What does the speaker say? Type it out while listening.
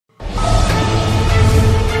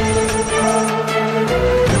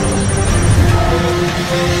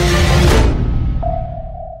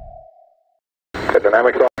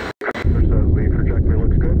Dynamics off. Says the trajectory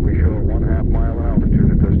looks good. We show a 1/2 mile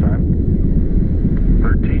altitude at this time.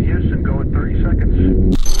 13 Houston, go at 30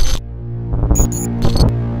 seconds.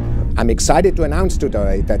 I'm excited to announce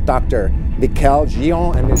today that Dr. Michael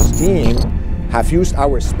Gion and his team have used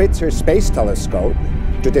our Spitzer Space Telescope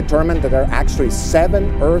to determine that there are actually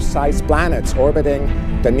 7 Earth-sized planets orbiting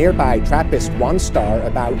the nearby TRAPPIST-1 star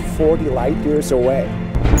about 40 light years away.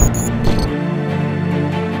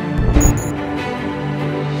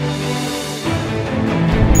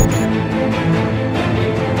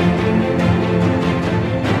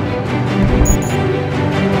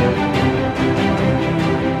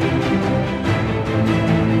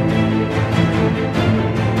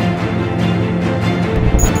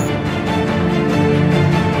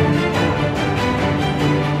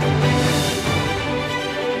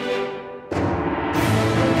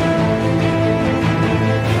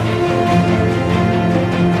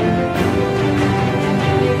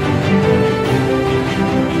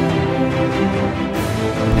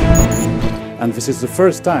 And this is the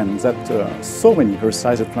first time that so many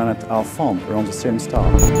Earth-sized planets are found around the same star.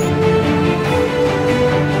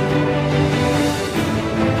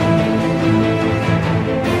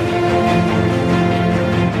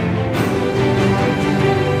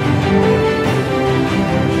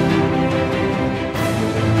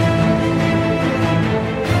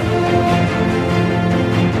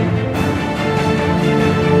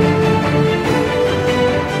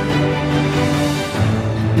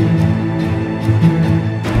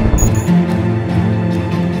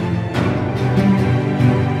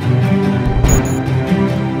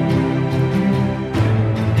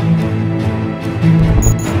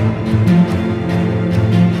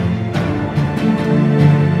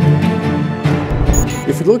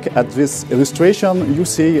 If you look at this illustration, you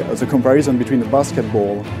see the comparison between a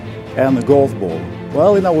basketball and a golf ball.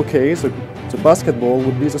 Well, in our case, the basketball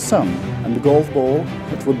would be the Sun, and the golf ball,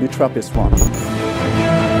 it would be TRAPPIST-1.